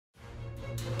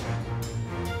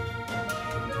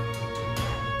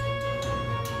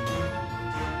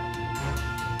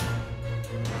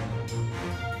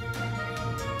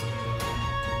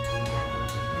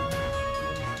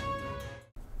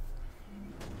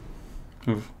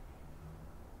with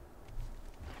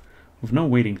no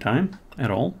waiting time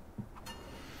at all.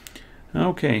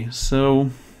 Okay, so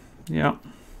yeah,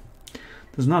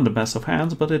 this is not the best of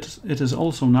hands, but it is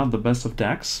also not the best of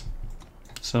decks.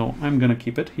 So I'm gonna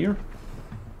keep it here.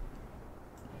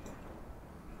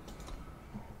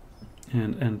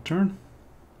 And end turn.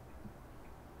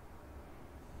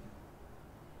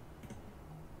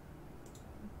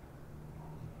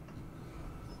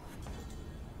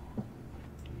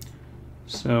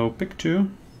 So pick 2.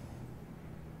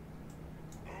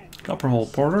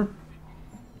 Copperhole Porter.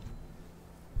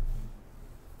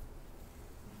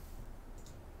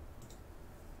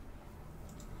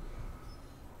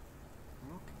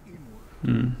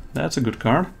 That's a good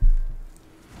card.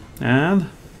 And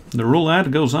the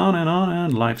roulette goes on,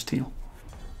 and lifesteal.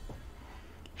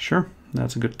 Sure,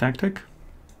 that's a good tactic.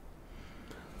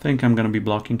 I think I'm going to be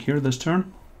blocking here this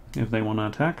turn, if they want to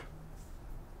attack.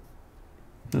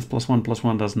 This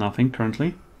 +1/+1 does nothing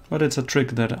currently, but it's a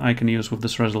trick that I can use with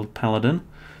this Resolute Paladin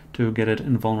to get it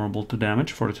invulnerable to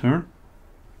damage for the turn.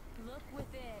 Look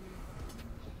within.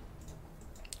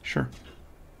 Sure.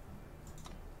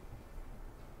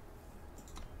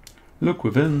 Look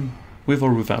within, with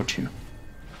or without you.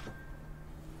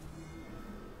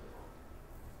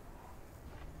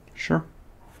 Sure.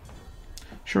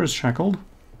 Sure is shackled.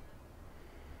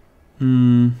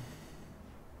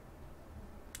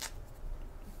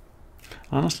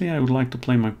 Honestly, I would like to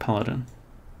play my Paladin.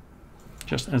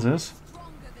 Just as is.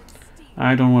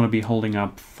 I don't want to be holding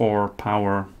up 4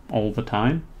 power all the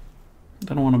time.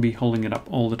 I don't want to be holding it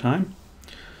up all the time.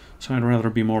 So I'd rather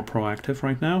be more proactive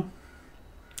right now.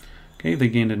 Okay, they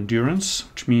gained endurance,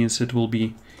 which means it will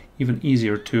be even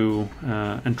easier to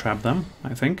entrap them,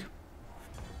 I think.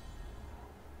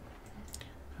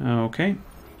 Okay.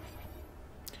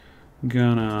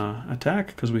 Gonna attack,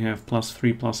 because we have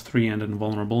 +3/+3 and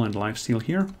invulnerable and lifesteal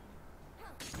here.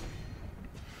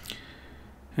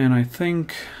 And I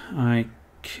think I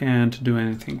can't do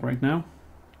anything right now.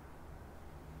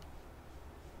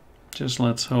 Just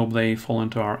let's hope they fall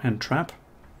into our end trap.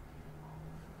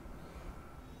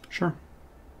 Sure.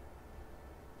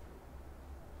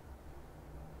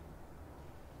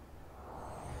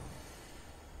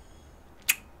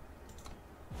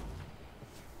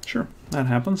 Sure, that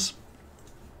happens.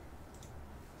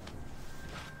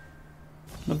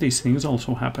 But these things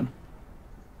also happen.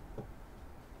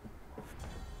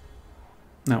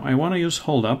 Now, I want to use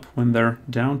Hold Up when they're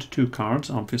down to 2 cards,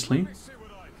 obviously.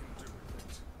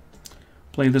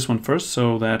 Play this one first,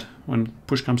 so that when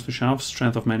push comes to shove,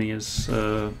 Strength of Many is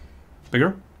a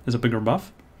bigger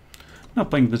buff. Not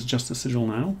playing this Justice Sigil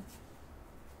now.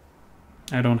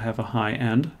 I don't have a high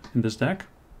end in this deck.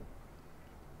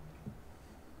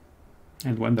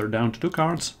 And when they're down to 2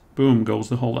 cards, boom, goes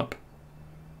the Hold Up.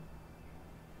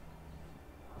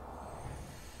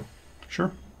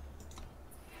 Sure.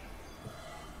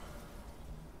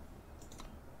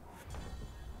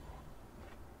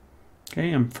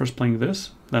 Okay, I'm first playing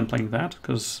this, then playing that,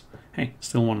 because, hey,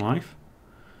 still 1 life.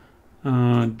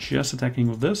 Just attacking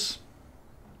with this.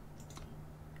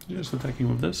 Just attacking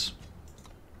with this.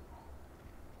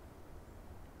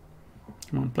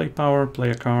 Come on, play power, play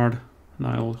a card, and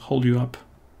I'll hold you up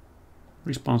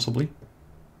responsibly.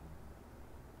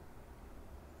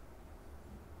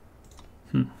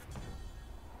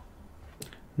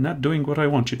 Not doing what I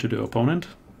want you to do, opponent.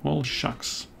 Well,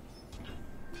 shucks.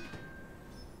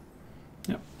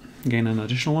 Yep, gain an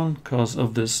additional one because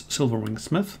of this Silverwing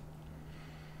Smith.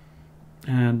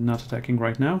 And not attacking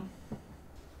right now.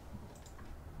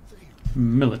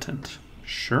 Militant.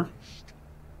 Sure.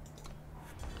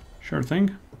 Sure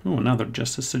thing. Oh, another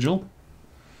Justice Sigil.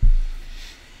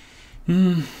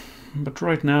 But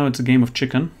right now it's a game of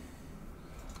chicken.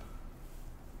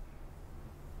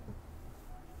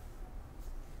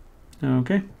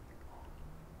 Okay.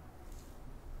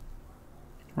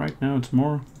 Right now it's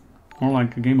more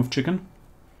like a game of chicken.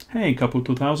 Hey, Couple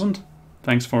 2000.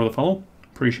 Thanks for the follow.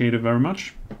 Appreciate it very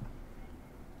much.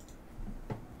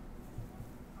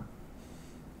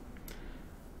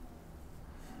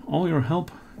 All your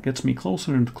help gets me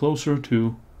closer and closer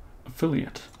to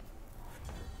affiliate.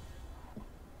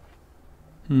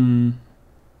 I'm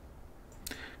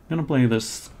gonna play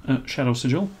this Shadow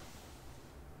Sigil,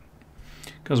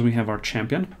 because we have our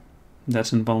champion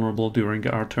that's invulnerable during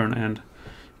our turn and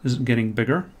is getting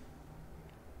bigger.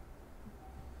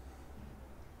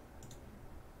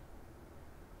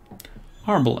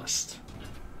 Arbalest.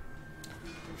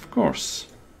 Of course.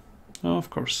 Oh, of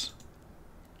course.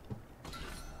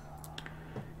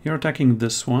 You're attacking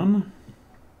this one.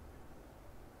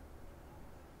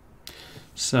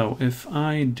 So if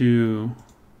I do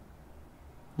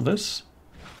this,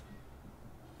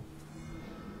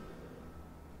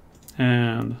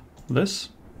 and this.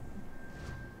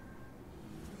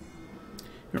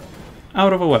 You're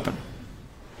out of a weapon.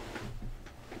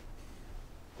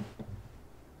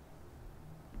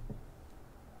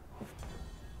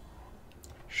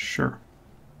 Sure.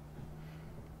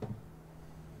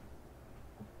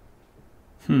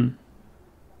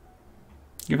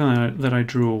 Given that I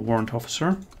drew a warrant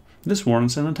officer, this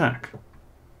warrants an attack.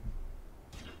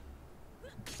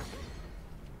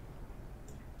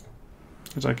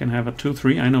 Because I can have a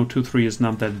 2-3. I know 2-3 is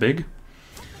not that big.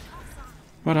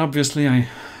 But obviously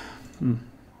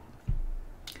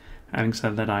having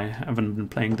said that, I haven't been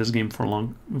playing this game for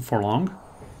long.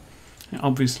 I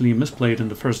obviously misplayed in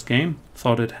the first game.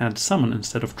 Thought it had summon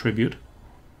instead of tribute.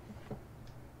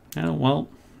 Well,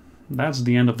 that's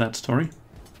the end of that story.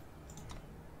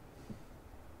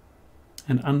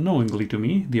 And unknowingly to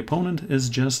me, the opponent is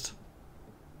just...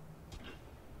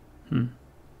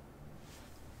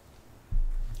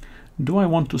 Do I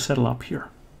want to settle up here?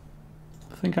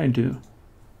 I think I do.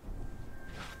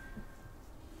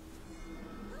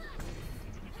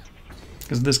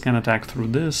 Because this can attack through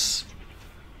this.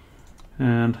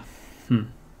 And...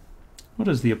 What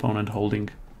is the opponent holding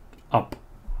up?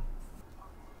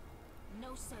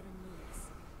 No sudden moves.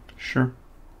 Sure.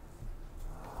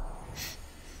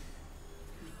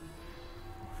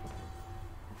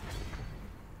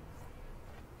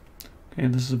 Okay,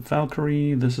 this is a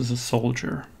Valkyrie, this is a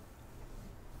soldier.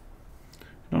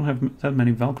 I don't have that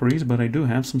many Valkyries, but I do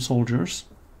have some soldiers.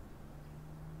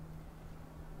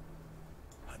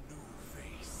 I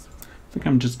think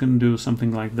I'm just gonna do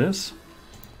something like this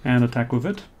and attack with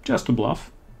it, just to bluff.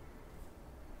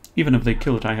 Even if they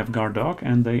kill it, I have guard dog,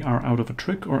 and they are out of a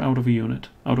trick or out of a unit.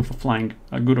 Out of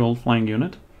a good old flying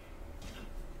unit.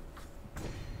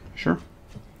 Sure.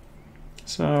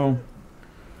 So,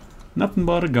 nothing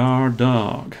but a guard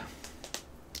dog.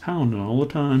 Hounding all the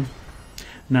time.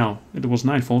 Now, it was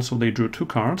nightfall, so they drew 2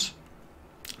 cards.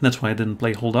 That's why I didn't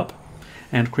play Hold Up.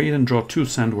 And create and draw 2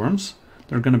 sandworms.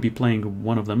 They're going to be playing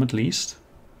one of them at least.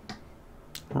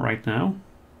 Right now.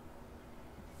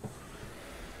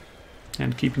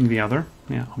 And keeping the other.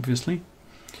 Yeah, obviously.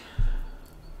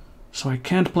 So I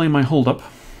can't play my Hold Up.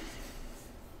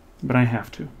 But I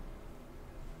have to.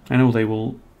 I know they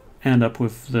will end up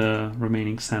with the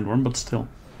remaining sandworm, but still.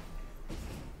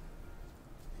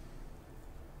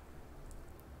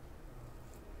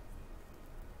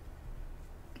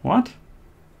 What?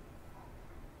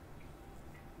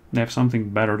 They have something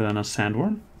better than a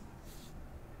sandworm?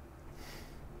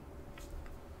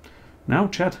 Now,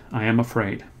 chat, I am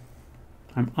afraid.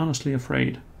 I'm honestly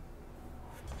afraid.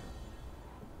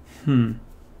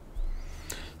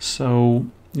 So,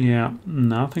 yeah,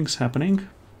 nothing's happening.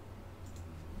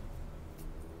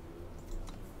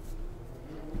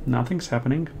 Nothing's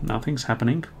happening. Nothing's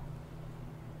happening.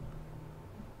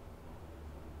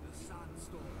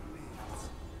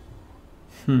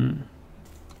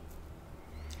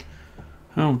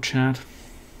 Oh, chat.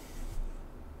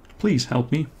 Please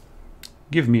help me.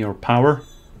 Give me your power.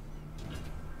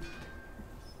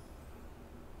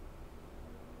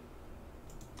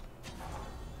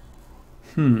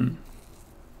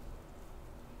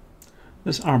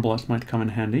 This arbalest might come in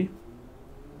handy.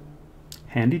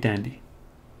 Handy dandy.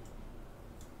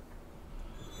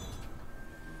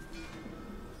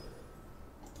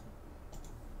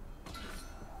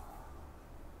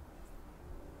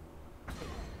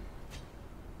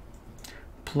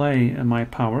 Play my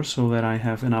power so that I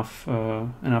have enough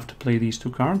to play these 2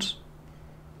 cards.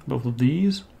 Both of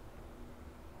these.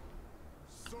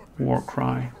 War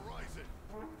Cry.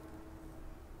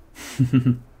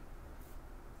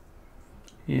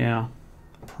 Yeah,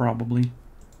 probably.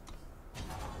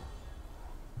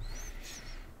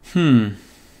 Not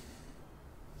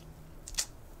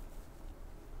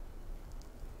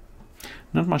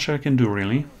much I can do,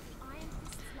 really.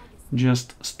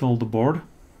 Just stall the board.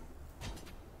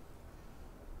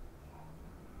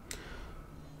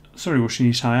 Sorry,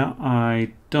 Washinisaya,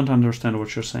 I don't understand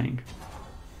what you're saying.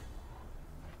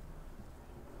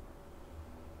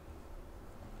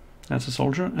 That's a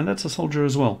soldier, and that's a soldier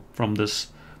as well, from this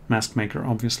mask maker,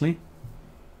 obviously.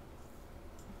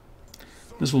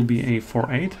 This will be a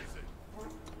 4-8.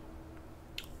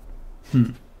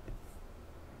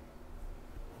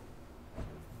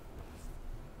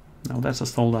 Now that's a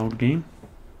stalled out game.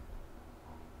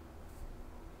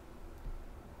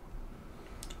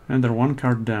 And they're 1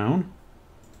 card down.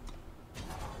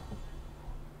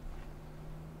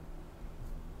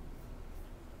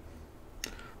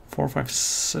 Four, 5,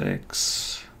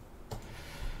 6.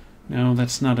 No,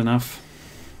 that's not enough.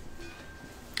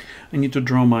 I need to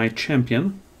draw my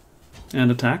champion and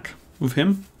attack with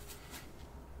him.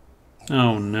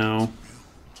 Oh no.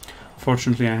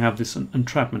 Fortunately, I have this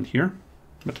entrapment here,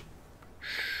 but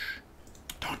shh,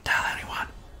 don't tell anyone.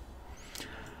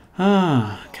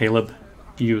 Ah, Caleb,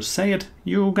 you say it,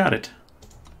 you got it.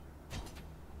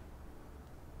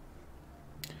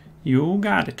 You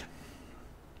got it.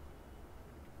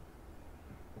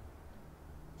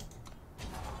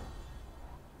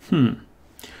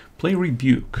 Play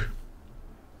Rebuke.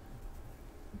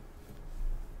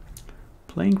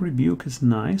 Playing Rebuke is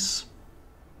nice.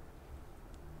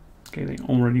 Okay, they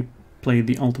already played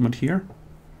the ultimate here.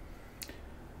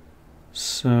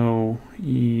 So,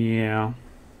 yeah.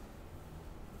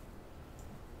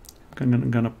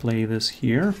 I'm gonna play this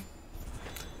here.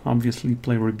 Obviously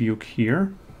play Rebuke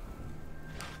here.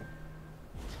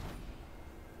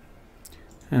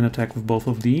 And attack with both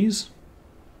of these.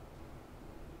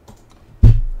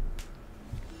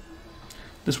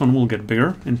 This one will get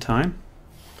bigger in time.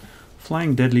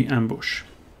 Flying Deadly Ambush.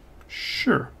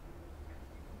 Sure.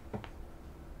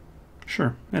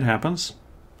 Sure, it happens.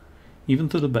 Even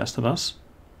to the best of us.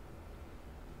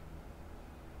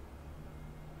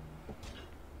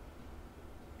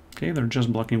 Okay, they're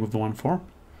just blocking with the 1/4.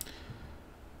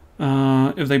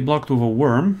 If they blocked with a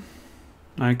worm,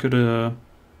 I could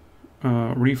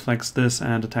reflex this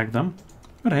and attack them.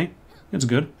 But hey, it's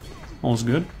good. All's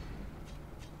good.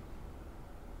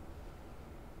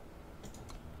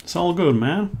 It's all good,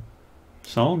 man.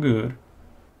 It's all good.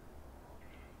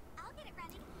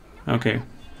 Okay,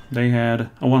 they had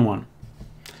a 1/1.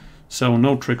 So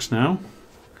no tricks now.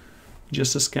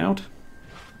 Just a scout.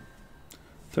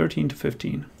 13 to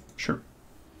 15. Sure.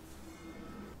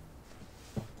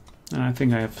 And I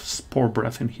think I have Spore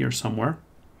Breath in here somewhere.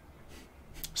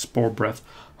 Spore Breath.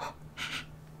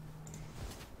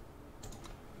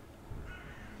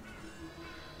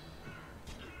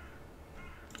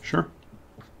 Sure.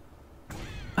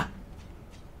 I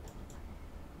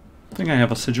think I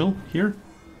have a Sigil here.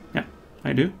 Yeah,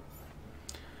 I do.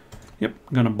 Yep,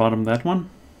 gonna bottom that one.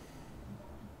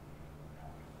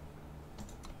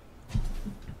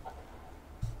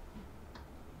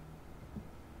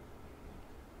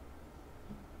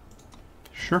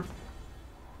 Sure.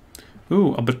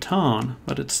 Ooh, a baton,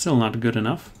 but it's still not good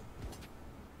enough.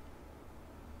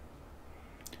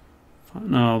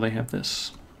 No, they have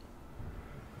this.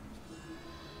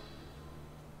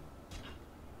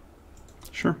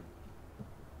 Sure.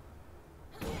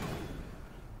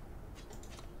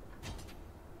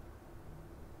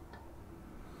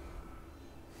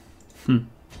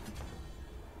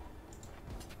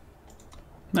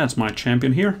 That's my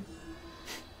champion here.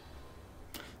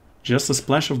 Just a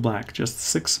splash of black, just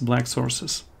 6 black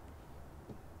sources.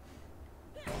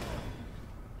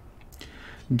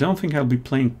 Don't think I'll be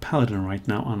playing Paladin right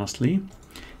now, honestly.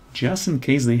 Just in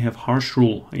case they have Harsh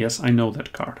Rule. Yes, I know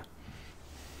that card.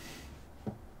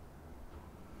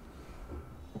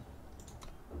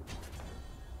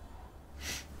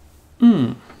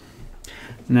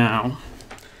 Now,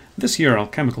 this year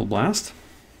Alchemical Blast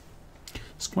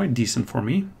is quite decent for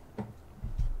me.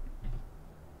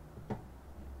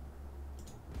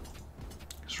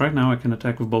 Because right now I can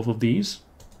attack with both of these.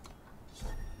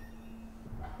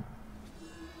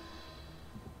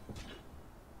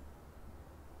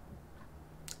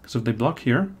 Because if they block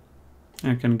here,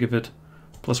 I can give it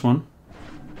 +1.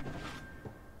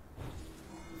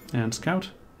 And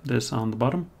scout this on the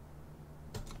bottom.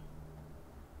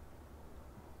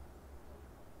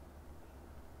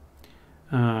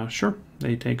 Sure,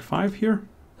 they take 5 here.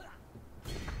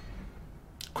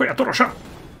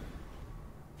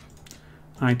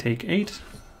 I take 8.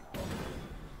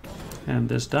 And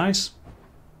this dies.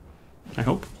 I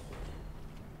hope.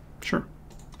 Sure.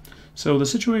 So the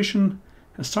situation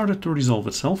has started to resolve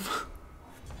itself.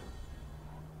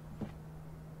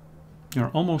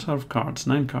 You're almost out of cards.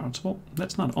 9 cards. Well,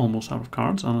 that's not almost out of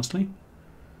cards, honestly.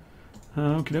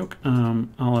 Okie doke.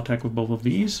 I'll attack with both of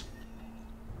these.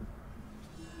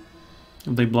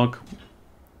 If they block...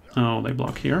 Oh, they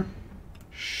block here.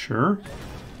 Sure.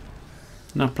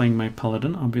 Not playing my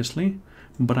Paladin, obviously.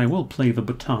 But I will play the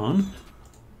Baton.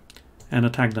 And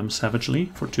attack them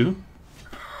savagely for 2.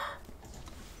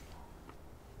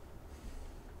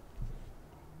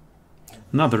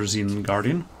 Another Xenon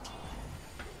Guardian.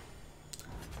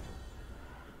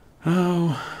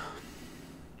 Oh.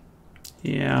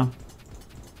 Yeah.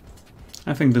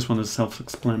 I think this one is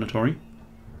self-explanatory.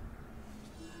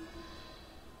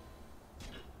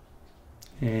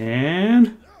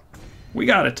 And we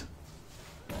got it.